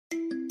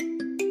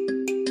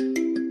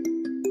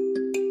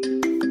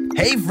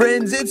Hey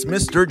friends, it's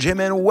Mr. Jim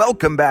and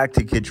welcome back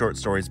to Kid Short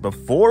Stories.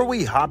 Before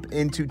we hop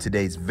into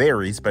today's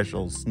very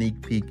special sneak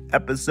peek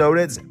episode,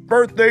 it's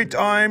birthday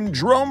time.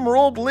 Drum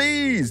roll,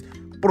 please.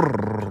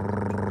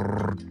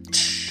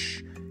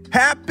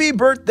 Happy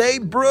birthday,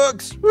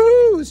 Brooks.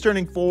 Woo! He's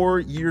turning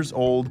 4 years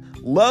old,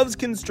 loves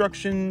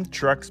construction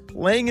trucks,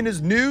 playing in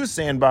his new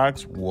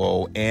sandbox.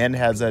 Whoa, and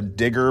has a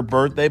digger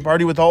birthday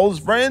party with all his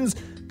friends.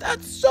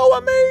 That's so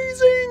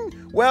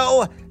amazing.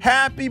 Well,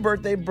 happy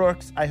birthday,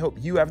 Brooks. I hope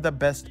you have the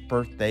best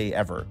birthday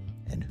ever.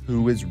 And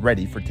who is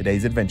ready for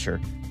today's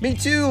adventure? Me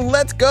too.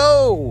 Let's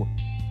go.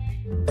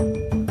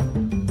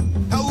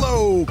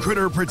 Hello,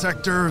 critter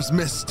protectors.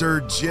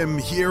 Mr. Jim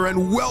here,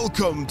 and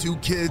welcome to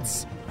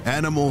Kids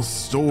Animal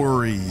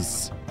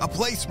Stories, a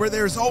place where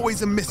there's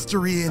always a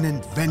mystery and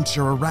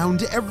adventure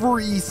around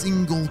every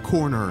single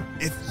corner.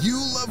 If you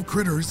love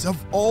critters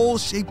of all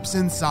shapes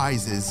and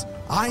sizes,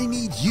 I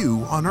need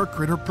you on our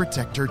Critter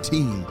Protector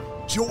team.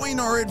 Join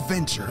our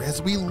adventure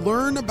as we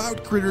learn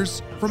about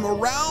critters from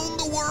around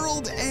the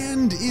world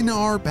and in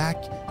our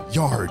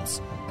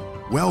backyards.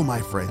 Well, my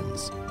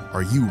friends,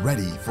 are you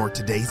ready for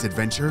today's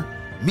adventure?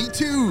 Me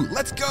too.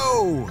 Let's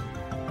go.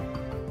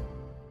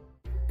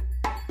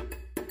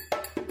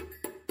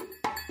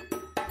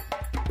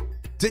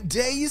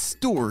 Today's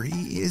story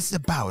is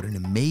about an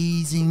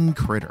amazing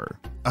critter,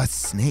 a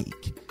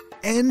snake.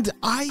 And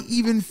I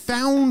even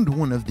found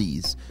one of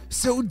these.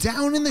 So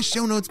down in the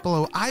show notes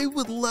below, I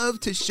would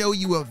love to show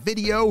you a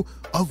video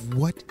of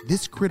what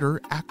this critter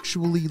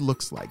actually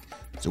looks like.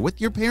 So with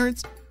your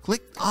parents,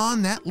 click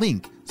on that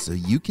link so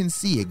you can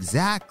see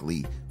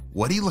exactly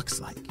what he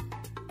looks like.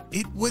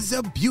 It was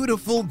a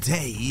beautiful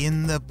day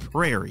in the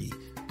prairie.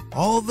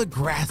 All the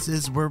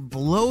grasses were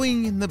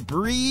blowing in the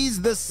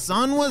breeze, the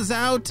sun was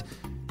out,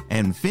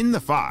 and Finn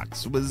the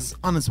fox was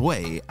on his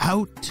way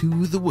out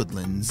to the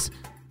woodlands.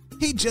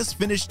 He just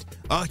finished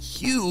a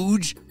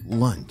huge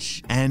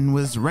lunch and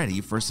was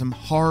ready for some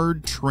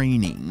hard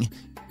training.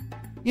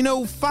 You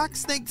know,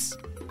 fox snakes,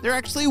 they're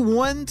actually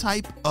one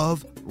type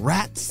of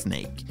rat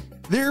snake.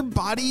 Their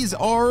bodies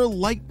are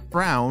light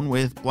brown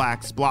with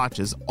black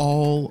splotches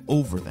all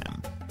over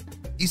them.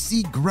 You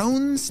see,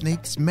 grown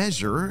snakes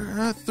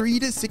measure 3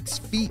 to 6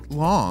 feet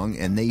long,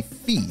 and they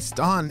feast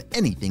on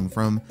anything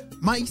from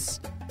mice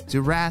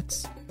to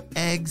rats,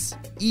 eggs,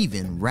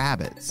 even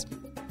rabbits.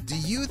 Do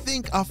you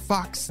think a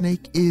fox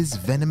snake is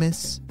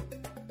venomous?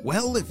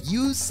 Well, if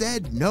you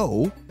said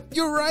no,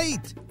 you're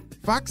right.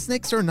 Fox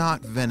snakes are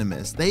not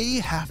venomous. They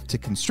have to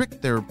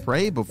constrict their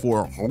prey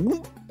before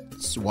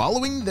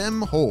swallowing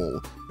them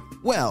whole.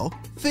 Well,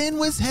 Finn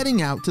was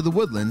heading out to the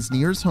woodlands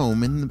near his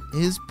home in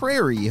his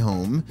prairie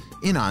home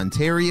in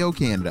Ontario,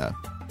 Canada.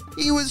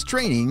 He was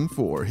training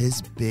for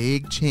his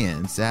big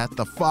chance at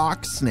the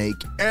Fox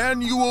Snake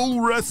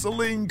Annual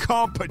Wrestling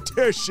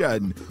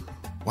Competition.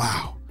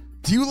 Wow.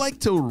 Do you like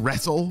to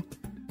wrestle?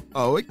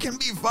 Oh, it can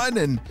be fun,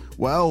 and,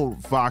 well,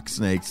 fox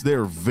snakes,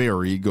 they're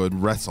very good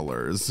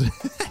wrestlers.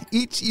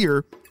 Each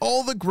year,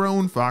 all the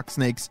grown fox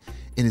snakes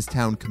in his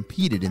town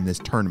competed in this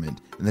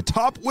tournament, and the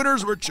top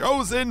winners were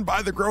chosen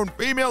by the grown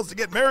females to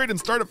get married and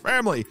start a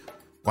family.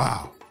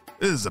 Wow,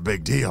 this is a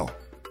big deal.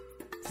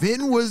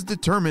 Finn was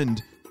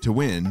determined to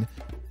win,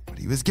 but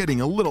he was getting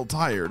a little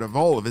tired of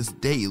all of his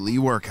daily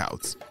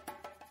workouts.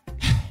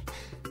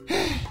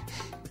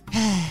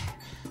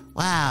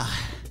 Wow.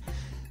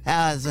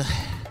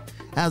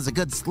 That was a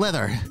good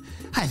slither.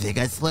 I think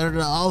I slithered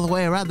all the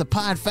way around the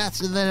pond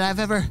faster than I've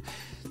ever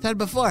done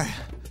before.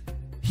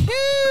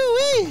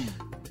 Phew-wee!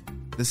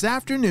 This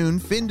afternoon,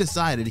 Finn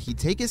decided he'd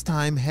take his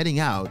time heading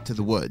out to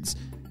the woods.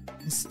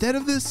 Instead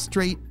of the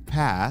straight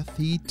path,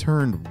 he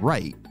turned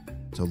right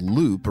to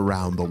loop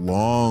around the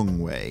long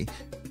way.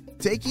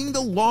 Taking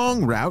the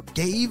long route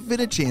gave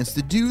Finn a chance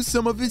to do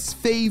some of his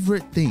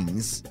favorite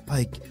things,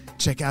 like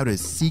check out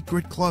his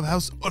secret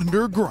clubhouse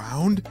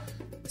underground,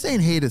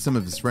 saying hey to some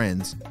of his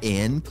friends,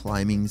 and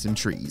climbing some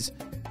trees.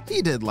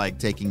 He did like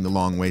taking the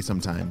long way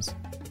sometimes.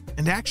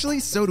 And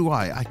actually, so do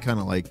I. I kind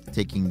of like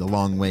taking the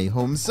long way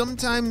home.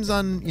 Sometimes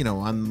on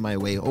my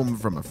way home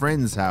from a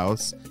friend's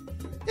house.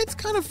 It's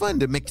kind of fun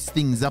to mix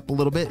things up a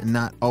little bit and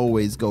not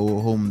always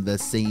go home the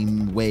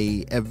same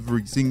way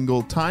every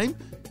single time.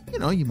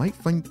 You might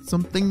find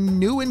something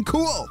new and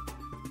cool.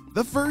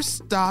 The first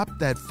stop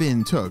that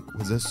Finn took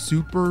was a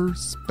super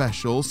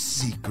special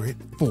secret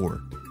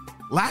fort.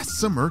 Last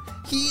summer,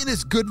 he and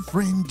his good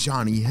friend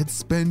Johnny had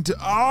spent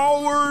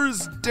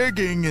hours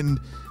digging and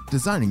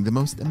designing the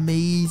most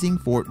amazing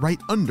fort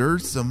right under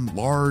some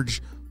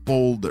large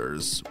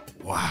boulders.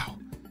 Wow,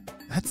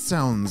 that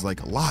sounds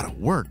like a lot of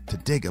work to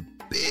dig a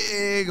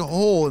big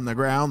hole in the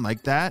ground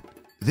like that.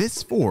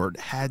 This fort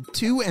had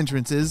 2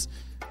 entrances,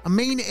 a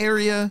main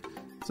area,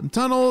 some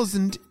tunnels,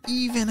 and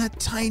even a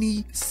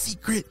tiny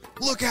secret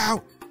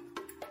lookout.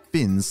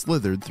 Finn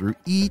slithered through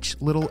each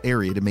little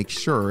area to make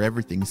sure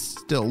everything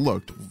still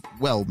looked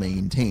well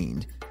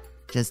maintained.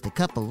 Just a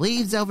couple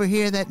leaves over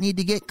here that need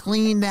to get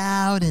cleaned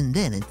out, and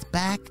then it's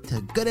back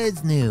to good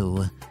as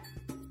new.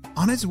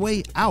 On his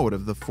way out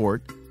of the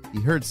fort, he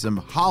heard some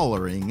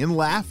hollering and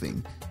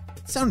laughing.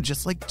 It sounded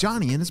just like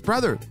Johnny and his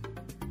brother.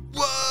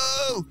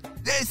 Whoa!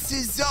 This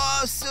is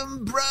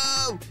awesome,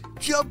 bro!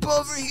 Jump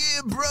over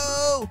here,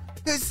 bro!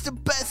 It's the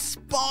best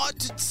spot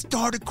to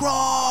start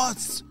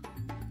across!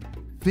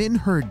 Finn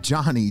heard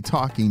Johnny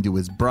talking to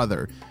his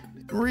brother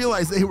and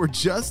realized they were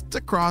just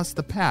across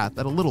the path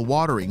at a little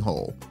watering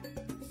hole.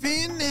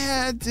 Finn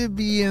had to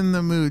be in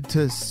the mood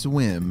to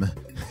swim.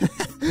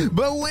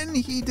 But when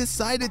he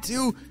decided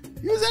to,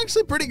 he was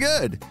actually pretty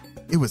good.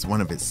 It was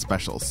one of his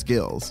special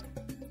skills.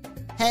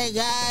 Hey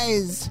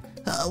guys,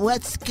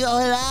 what's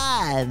going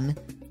on?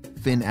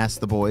 Finn asked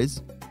the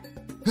boys.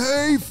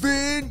 Hey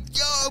Finn,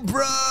 yo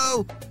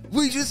bro,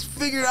 we just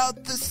figured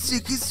out the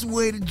sickest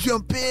way to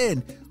jump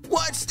in.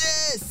 Watch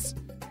this,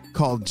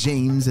 called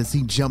James as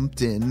he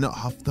jumped in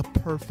off the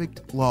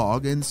perfect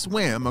log and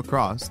swam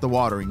across the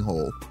watering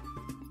hole.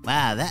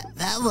 Wow,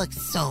 that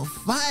looks so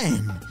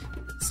fun,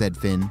 said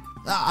Finn.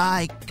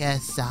 I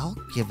guess I'll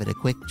give it a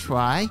quick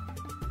try.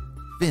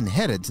 Finn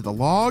headed to the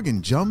log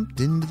and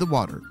jumped into the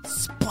water.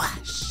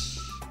 Splash!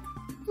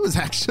 It was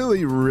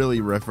actually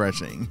really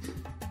refreshing.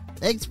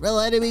 Thanks for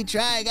letting me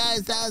try,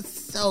 guys. That was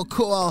so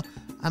cool.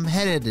 I'm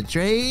headed to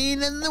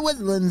train in the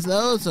woodlands,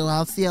 though, so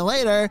I'll see you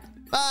later.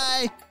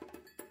 Bye!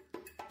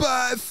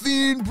 Bye,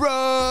 Finn,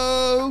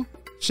 bro!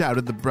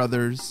 Shouted the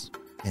brothers,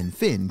 and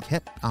Finn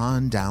kept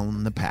on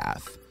down the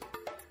path.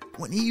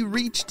 When he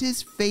reached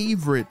his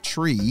favorite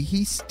tree,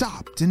 he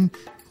stopped and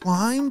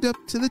climbed up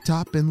to the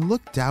top and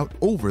looked out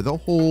over the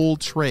whole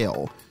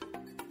trail.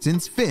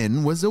 Since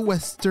Finn was a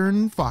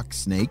western fox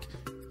snake,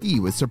 he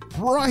was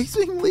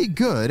surprisingly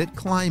good at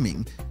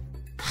climbing.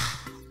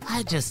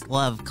 I just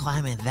love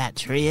climbing that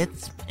tree.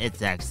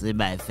 It's actually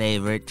my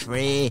favorite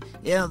tree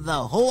in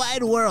the whole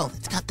wide world.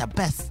 It's got the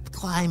best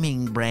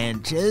climbing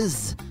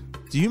branches.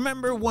 Do you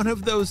remember one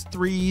of those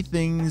 3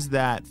 things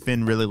that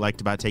Finn really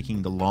liked about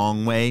taking the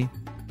long way?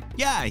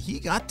 Yeah, he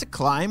got to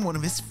climb one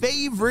of his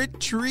favorite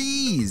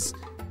trees.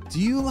 Do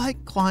you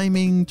like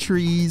climbing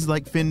trees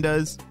like Finn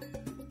does?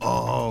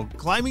 Oh,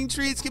 climbing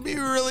trees can be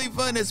really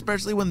fun,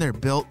 especially when they're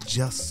built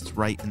just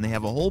right and they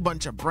have a whole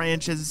bunch of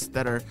branches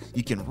that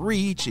you can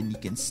reach and you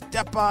can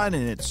step on,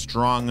 and it's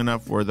strong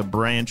enough where the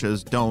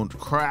branches don't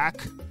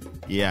crack.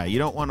 Yeah, you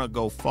don't want to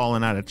go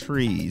falling out of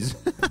trees.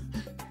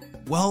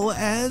 Well,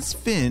 as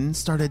Finn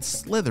started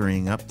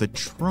slithering up the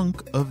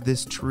trunk of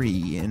this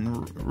tree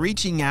and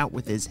reaching out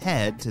with his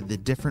head to the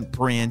different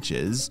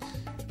branches,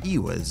 he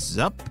was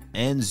up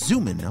and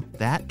zooming up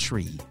that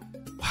tree.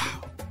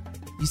 Wow.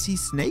 You see,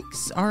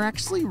 snakes are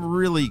actually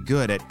really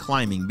good at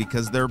climbing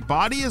because their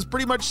body is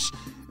pretty much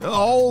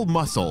all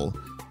muscle.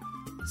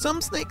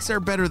 Some snakes are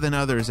better than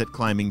others at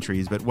climbing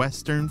trees, but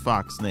western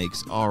fox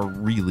snakes are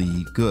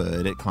really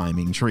good at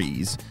climbing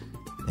trees.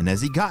 And as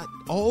he got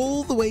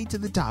all the way to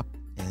the top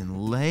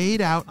and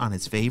laid out on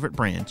his favorite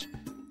branch,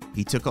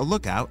 he took a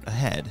look out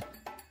ahead.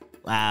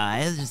 Wow,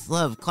 I just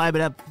love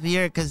climbing up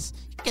here because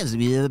it gives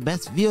me the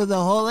best view of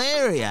the whole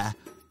area.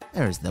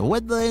 There's the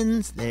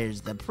woodlands,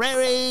 there's the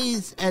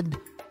prairies, and...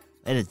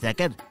 Wait a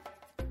second.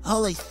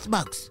 Holy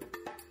smokes.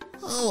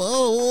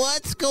 Oh,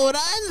 what's going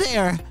on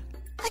there?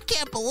 I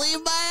can't believe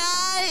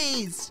my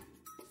eyes.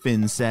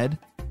 Finn said.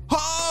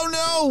 Oh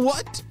no,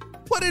 what?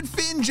 What did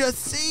Finn just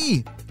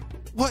see?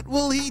 What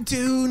will he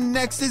do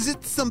next? Is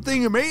it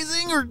something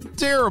amazing or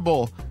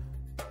terrible?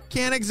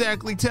 Can't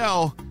exactly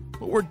tell,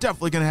 but we're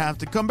definitely going to have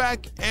to come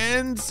back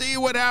and see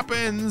what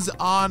happens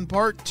on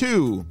part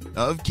 2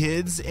 of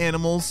Kids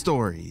Animal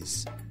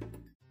Stories.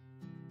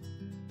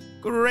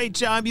 Great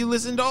job. You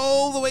listened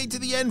all the way to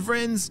the end,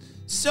 friends.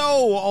 So,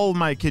 all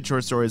my Kid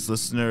Short Stories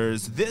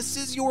listeners, this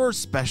is your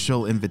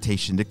special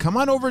invitation to come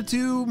on over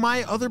to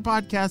my other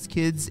podcast,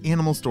 Kids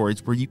Animal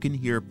Stories, where you can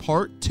hear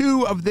part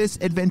 2 of this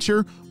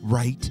adventure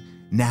right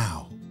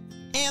now.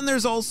 And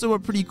there's also a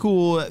pretty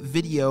cool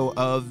video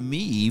of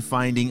me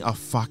finding a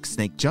fox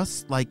snake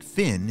just like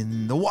Finn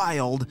in the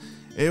wild.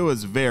 It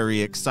was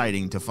very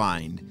exciting to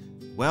find.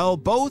 Well,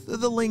 both of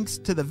the links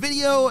to the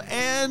video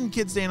and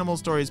Kids Animal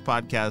Stories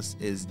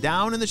podcast is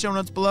down in the show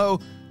notes below.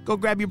 Go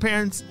grab your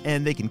parents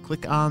and they can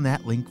click on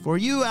that link for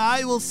you.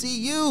 I will see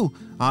you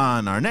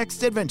on our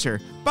next adventure.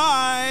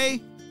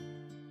 Bye!